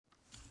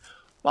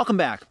Welcome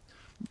back.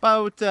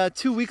 About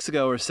 2 weeks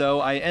ago or so,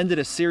 I ended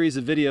a series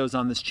of videos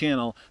on this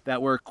channel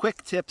that were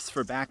quick tips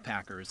for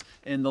backpackers.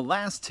 In the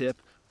last tip,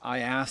 I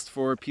asked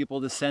for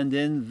people to send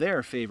in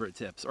their favorite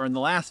tips. Or in the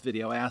last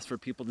video, I asked for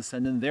people to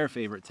send in their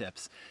favorite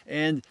tips.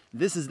 And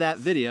this is that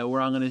video where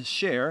I'm going to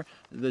share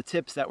the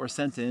tips that were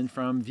sent in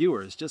from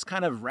viewers. Just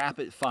kind of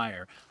rapid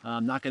fire.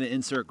 I'm not going to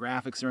insert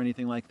graphics or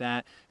anything like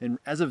that. And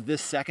as of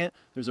this second,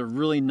 there's a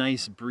really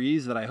nice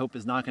breeze that I hope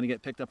is not going to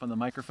get picked up on the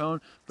microphone.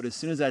 But as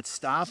soon as that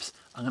stops,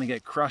 I'm going to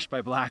get crushed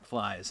by black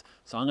flies.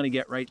 So I'm going to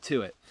get right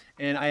to it.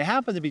 And I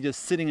happen to be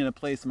just sitting in a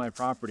place on my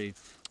property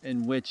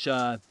in which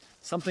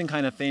something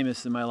kind of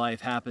famous in my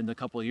life happened a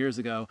couple of years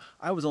ago.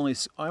 I was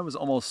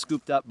almost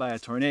scooped up by a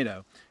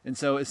tornado. And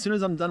so as soon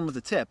as I'm done with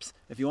the tips,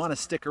 if you want to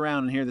stick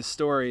around and hear the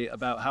story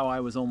about how I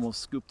was almost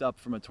scooped up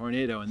from a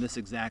tornado in this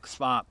exact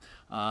spot,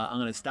 I'm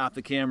going to stop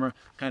the camera,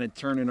 kind of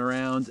turn it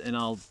around, and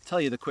I'll tell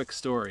you the quick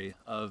story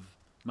of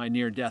my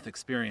near-death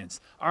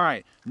experience. All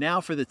right, now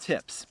for the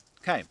tips.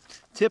 Okay,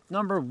 tip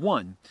number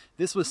 1.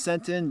 This was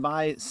sent in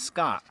by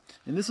Scott,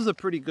 and this was a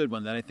pretty good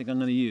one that I think I'm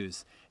going to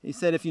use. He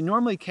said, if you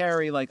normally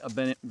carry like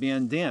a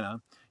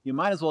bandana, you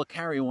might as well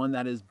carry one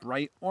that is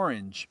bright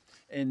orange.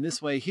 And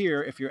this way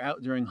here, if you're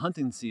out during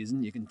hunting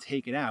season, you can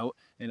take it out,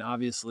 and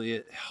obviously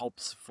it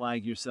helps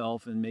flag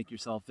yourself and make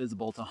yourself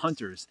visible to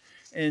hunters.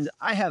 And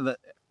I have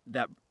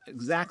that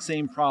exact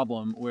same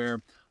problem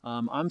where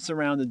I'm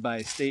surrounded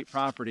by state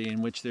property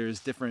in which there's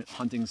different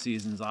hunting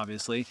seasons,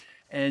 obviously.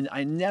 And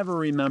I never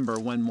remember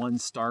when one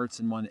starts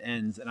and one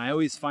ends. And I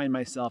always find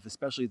myself,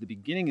 especially at the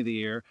beginning of the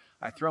year,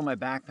 I throw my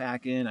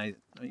backpack in,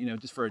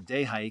 just for a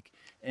day hike,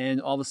 and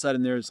all of a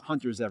sudden there's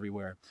hunters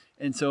everywhere.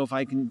 And so if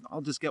I can,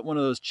 I'll just get one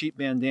of those cheap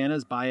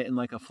bandanas, buy it in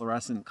like a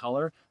fluorescent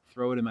color,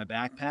 throw it in my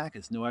backpack.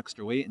 It's no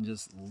extra weight, and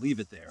just leave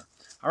it there.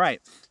 All right,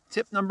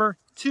 tip number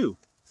 2.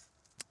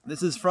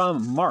 This is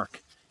from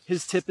Mark.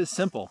 His tip is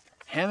simple: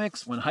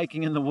 hammocks when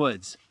hiking in the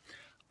woods.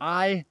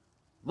 I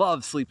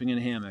love sleeping in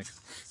a hammock.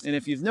 And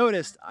if you've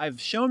noticed,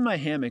 I've shown my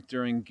hammock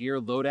during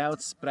gear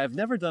loadouts, but I've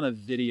never done a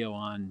video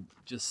on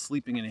just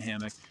sleeping in a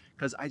hammock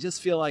because I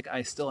just feel like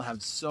I still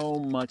have so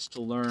much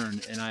to learn,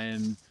 and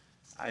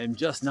I am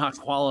just not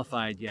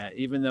qualified yet,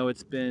 even though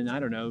it's been, I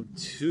don't know,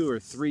 2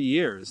 or 3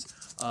 years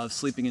of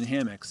sleeping in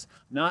hammocks.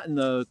 Not in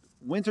the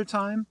winter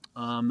time.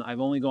 I've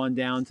only gone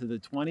down to the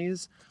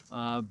 20s,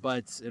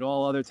 but at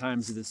all other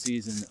times of the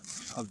season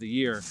of the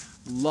year,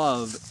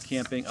 love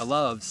camping. I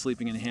love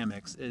sleeping in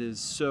hammocks. It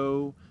is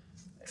so,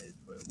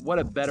 what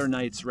a better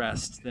night's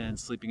rest than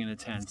sleeping in a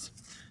tent.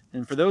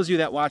 And for those of you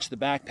that watch the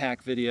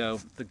backpack video,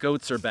 the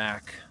goats are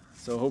back.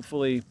 So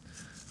hopefully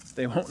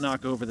they won't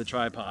knock over the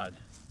tripod.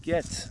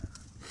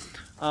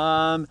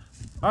 All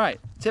right,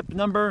 tip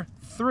number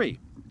 3.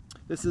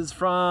 This is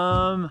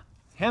from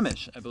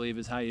Hamish, I believe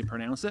is how you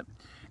pronounce it.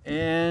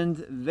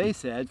 And they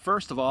said,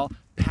 first of all,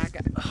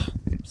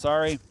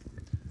 sorry.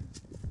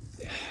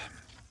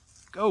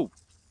 Go.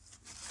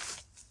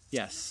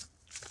 Yes.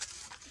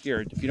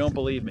 Here, if you don't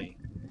believe me,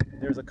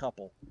 there's a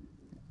couple.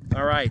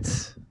 All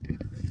right.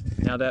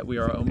 Now that we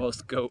are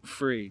almost goat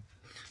free.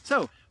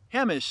 So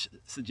Hamish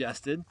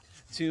suggested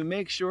to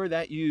make sure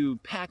that you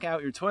pack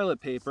out your toilet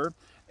paper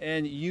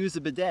and use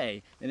a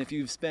bidet. And if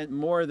you've spent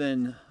more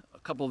than a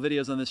couple of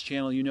videos on this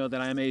channel, you know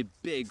that I'm a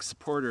big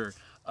supporter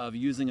of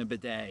using a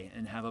bidet,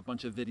 and have a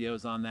bunch of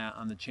videos on that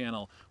on the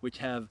channel, which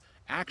have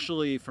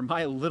actually, for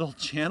my little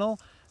channel,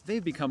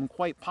 they've become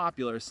quite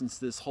popular since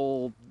this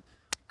whole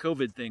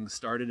COVID thing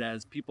started,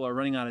 as people are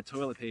running out of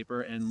toilet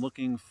paper and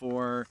looking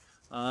for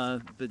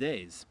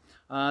bidets.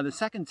 The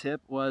second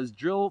tip was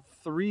drill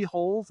 3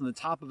 holes in the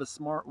top of a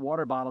smart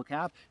water bottle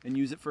cap and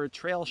use it for a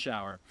trail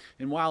shower.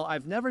 And while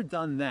I've never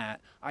done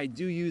that, I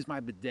do use my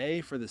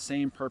bidet for the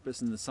same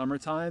purpose in the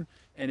summertime,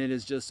 and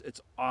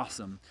it's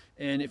awesome.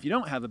 And if you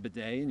don't have a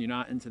bidet and you're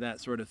not into that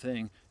sort of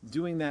thing,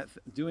 drilling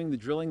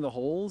the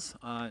holes,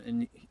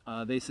 and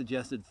they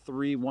suggested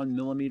 3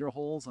 1mm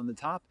holes on the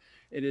top,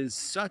 it is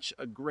such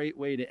a great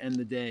way to end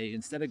the day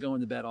instead of going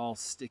to bed all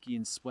sticky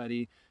and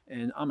sweaty.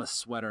 And I'm a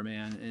sweater,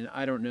 man, and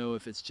I don't know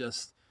if it's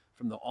just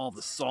from all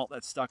the salt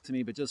that stuck to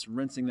me, but just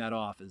rinsing that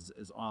off is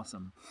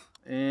awesome.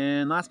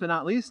 And last but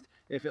not least,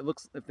 if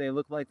they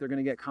look like they're going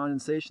to get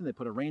condensation, they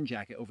put a rain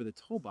jacket over the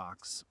toe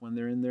box when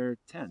they're in their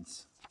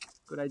tents.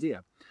 Good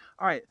idea.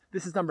 All right,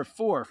 this is number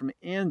 4 from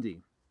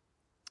Andy.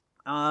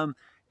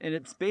 And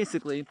it's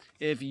basically,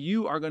 if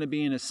you are going to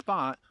be in a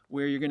spot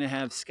where you're going to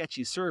have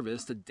sketchy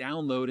service, to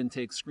download and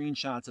take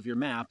screenshots of your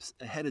maps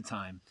ahead of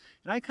time.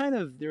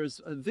 And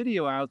there's a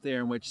video out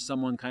there in which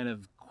someone kind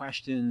of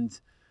questioned,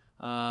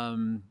 I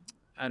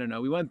don't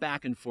know, we went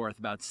back and forth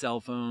about cell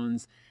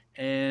phones,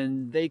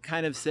 and they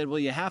kind of said, well,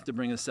 you have to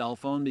bring a cell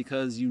phone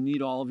because you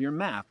need all of your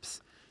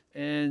maps,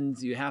 and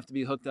you have to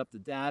be hooked up to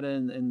data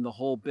and the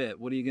whole bit.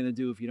 What are you going to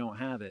do if you don't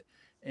have it?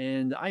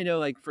 And I know,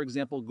 like, for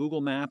example,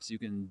 Google Maps, you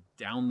can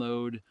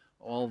download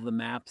all of the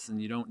maps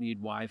and you don't need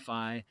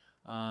Wi-Fi.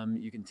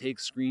 You can take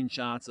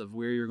screenshots of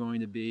where you're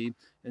going to be.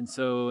 And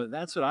so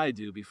that's what I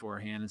do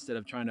beforehand, instead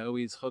of trying to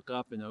always hook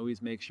up and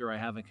always make sure I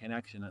have a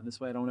connection. And this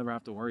way I don't ever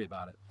have to worry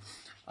about it.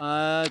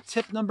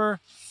 Tip number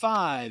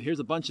 5. Here's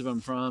a bunch of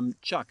them from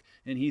Chuck,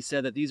 and he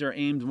said that these are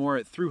aimed more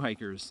at thru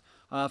hikers.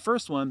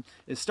 First one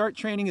is start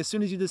training as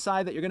soon as you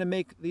decide that you're going to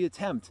make the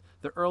attempt.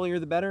 The earlier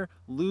the better.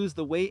 Lose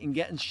the weight and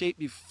get in shape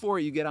before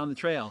you get on the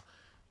trail.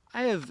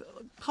 A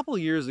couple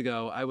of years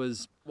ago, I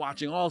was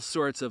watching all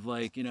sorts of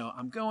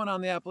I'm going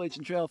on the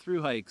Appalachian Trail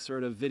thru hike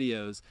sort of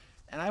videos,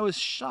 and I was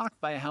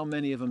shocked by how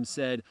many of them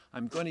said,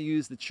 I'm going to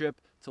use the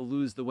trip to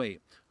lose the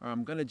weight, or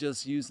I'm going to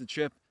just use the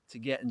trip to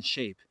get in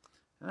shape.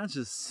 And that's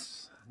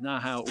just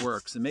not how it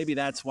works. And maybe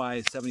that's why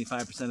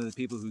 75% of the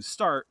people who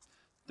start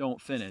don't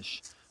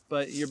finish.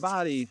 But your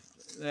body,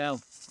 well,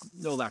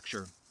 no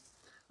lecture.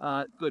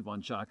 Good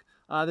one, Chuck.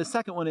 The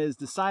second one is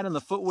decide on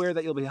the footwear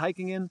that you'll be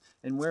hiking in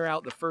and wear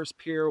out the first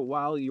pair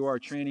while you are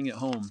training at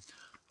home.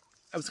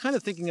 I was kind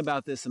of thinking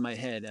about this in my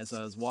head as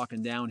I was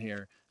walking down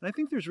here. And I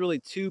think there's really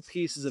 2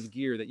 pieces of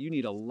gear that you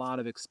need a lot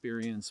of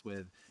experience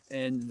with.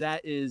 And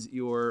that is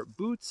your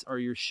boots or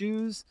your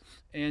shoes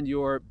and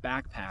your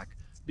backpack.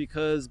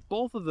 Because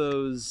both of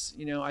those,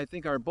 I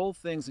think are both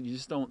things that you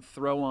just don't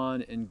throw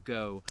on and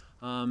go.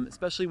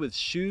 Especially with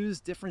shoes,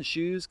 different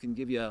shoes can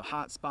give you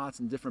hot spots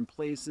in different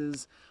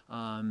places.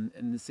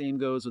 And the same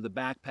goes with a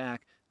backpack.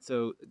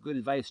 So good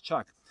advice,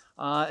 Chuck.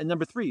 And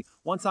number 3,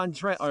 once on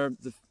trail, or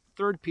the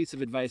third piece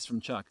of advice from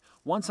Chuck,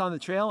 once on the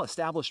trail,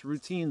 establish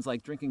routines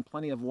like drinking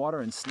plenty of water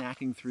and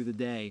snacking through the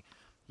day.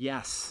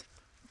 Yes,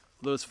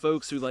 those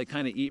folks who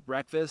kind of eat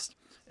breakfast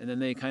and then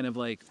they kind of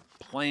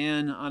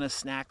plan on a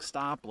snack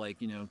stop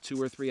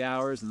 2 or 3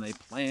 hours, and they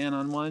plan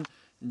on one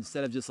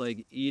instead of just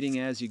eating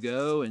as you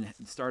go and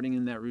starting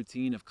in that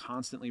routine of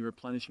constantly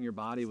replenishing your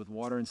body with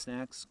water and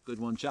snacks. Good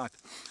one, Chuck.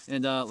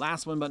 And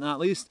last one but not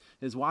least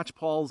is watch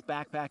Paul's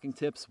backpacking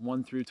tips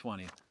 1 through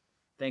 20.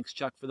 Thanks,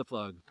 Chuck, for the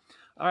plug.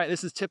 All right,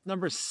 this is tip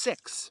number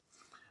 6.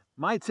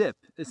 My tip,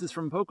 this is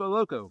from Poco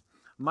Loco.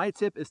 My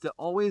tip is to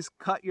always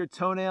cut your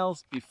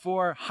toenails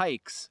before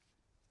hikes.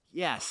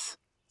 Yes,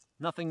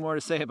 nothing more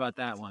to say about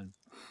that one.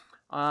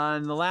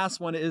 And the last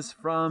one is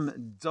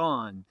from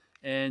Dawn,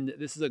 and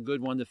this is a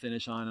good one to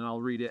finish on, and I'll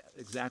read it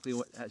exactly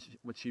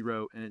what she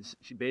wrote. And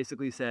she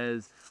basically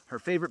says her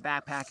favorite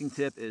backpacking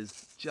tip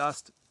is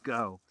just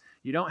go.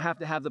 You don't have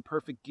to have the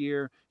perfect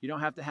gear. You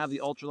don't have to have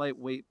the ultralight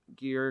weight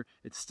gear.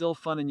 It's still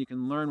fun, and you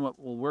can learn what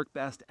will work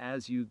best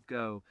as you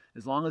go.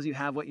 As long as you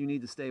have what you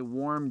need to stay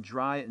warm,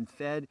 dry, and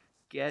fed,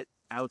 get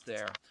out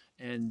there.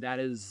 And that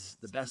is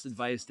the best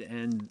advice to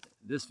end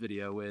this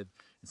video with.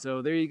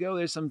 So there you go.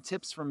 There's some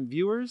tips from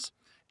viewers.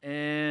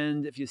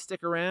 And if you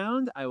stick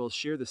around, I will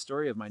share the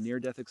story of my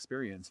near-death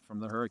experience from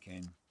the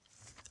hurricane.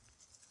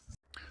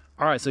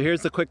 All right, so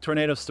here's the quick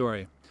tornado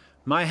story.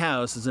 My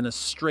house is in a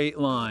straight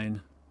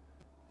line.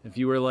 If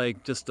you were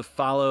just to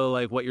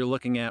follow what you're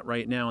looking at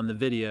right now in the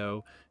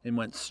video and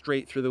went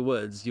straight through the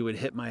woods, you would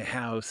hit my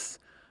house,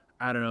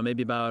 I don't know,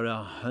 maybe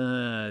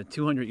about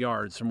 200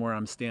 yards from where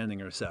I'm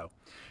standing or so.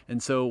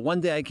 And so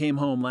one day I came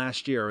home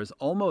last year. It was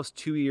almost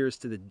 2 years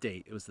to the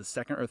date. It was the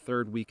 2nd or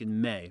 3rd week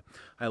in May.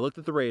 I looked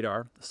at the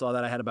radar, saw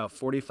that I had about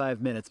 45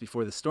 minutes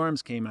before the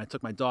storms came, and I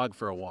took my dog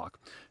for a walk.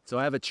 So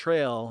I have a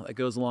trail that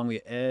goes along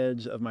the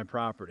edge of my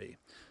property.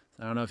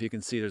 I don't know if you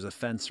can see, there's a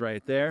fence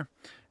right there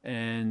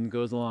and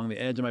goes along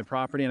the edge of my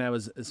property. And I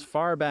was as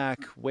far back,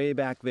 way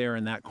back there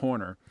in that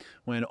corner,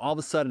 when all of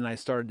a sudden I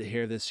started to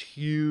hear this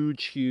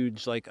huge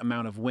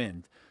amount of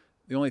wind.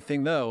 The only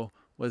thing though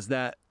was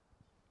that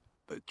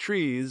the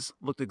trees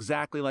looked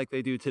exactly like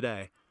they do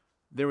today.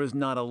 There was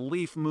not a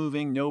leaf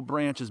moving, no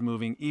branches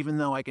moving, even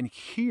though I can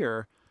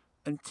hear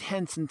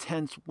intense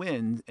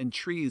wind and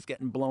trees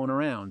getting blown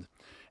around.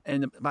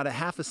 And about a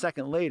half a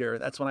second later,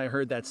 that's when I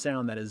heard that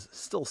sound that is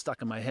still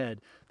stuck in my head,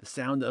 the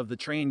sound of the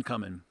train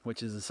coming,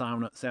 which is the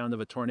sound of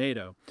a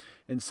tornado.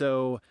 And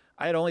so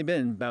I had only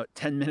been about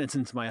 10 minutes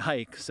into my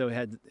hike, so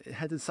it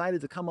had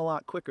decided to come a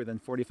lot quicker than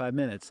 45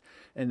 minutes.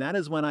 And that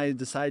is when I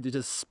decided to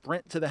just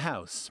sprint to the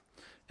house.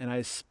 And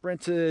I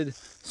sprinted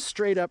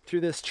straight up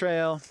through this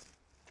trail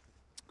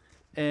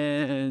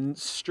and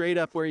straight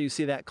up where you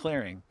see that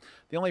clearing.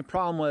 The only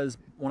problem was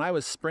when I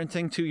was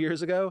sprinting 2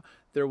 years ago,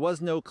 there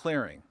was no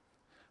clearing.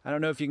 I don't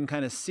know if you can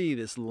kind of see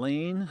this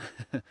lane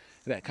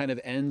that kind of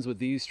ends with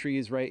these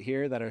trees right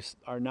here that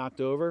are knocked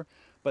over,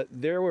 but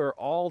there were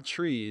all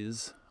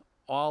trees,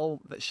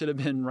 all that should have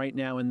been right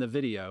now in the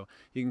video.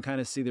 You can kind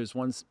of see there's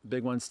one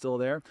big one still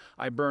there.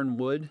 I burn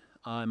wood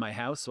in my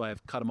house, so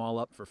I've cut them all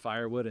up for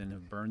firewood and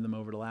have burned them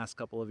over the last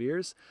couple of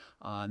years,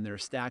 and they're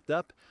stacked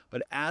up.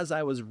 But as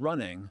I was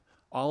running,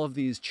 all of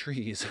these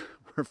trees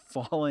were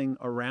falling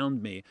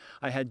around me.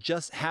 I had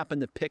just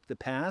happened to pick the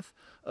path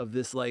of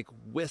this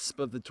wisp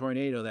of the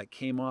tornado that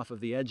came off of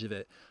the edge of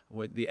it.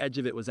 The edge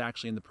of it was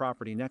actually in the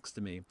property next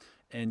to me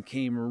and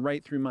came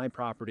right through my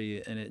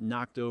property, and it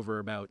knocked over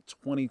about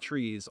 20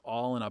 trees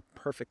all in a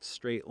perfect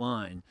straight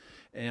line.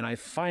 And I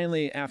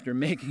finally, after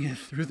making it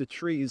through the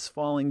trees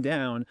falling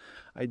down,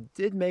 I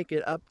did make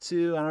it up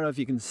to, I don't know if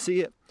you can see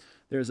it,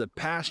 there's a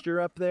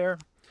pasture up there.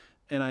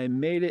 and I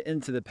made it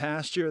into the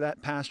pasture.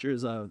 That pasture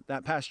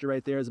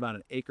right there is about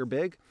an acre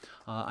big.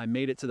 I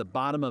made it to the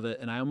bottom of it,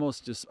 and I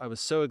was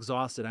so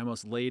exhausted, I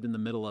almost laid in the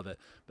middle of it.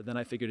 But then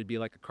I figured it'd be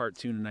like a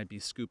cartoon and I'd be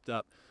scooped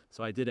up.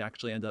 So I did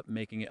actually end up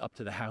making it up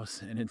to the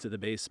house and into the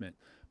basement.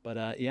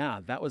 But yeah,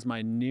 that was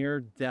my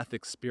near-death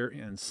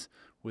experience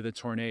with a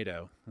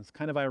tornado. It's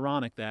kind of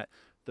ironic that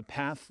the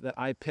path that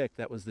I picked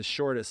that was the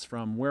shortest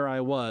from where I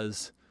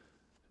was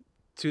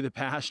to the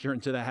pasture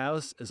and to the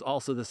house is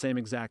also the same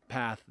exact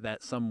path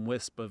that some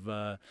wisp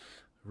of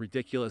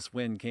ridiculous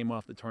wind came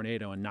off the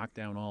tornado and knocked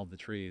down all of the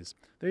trees.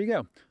 There you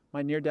go,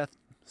 my near-death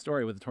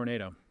story with a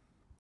tornado.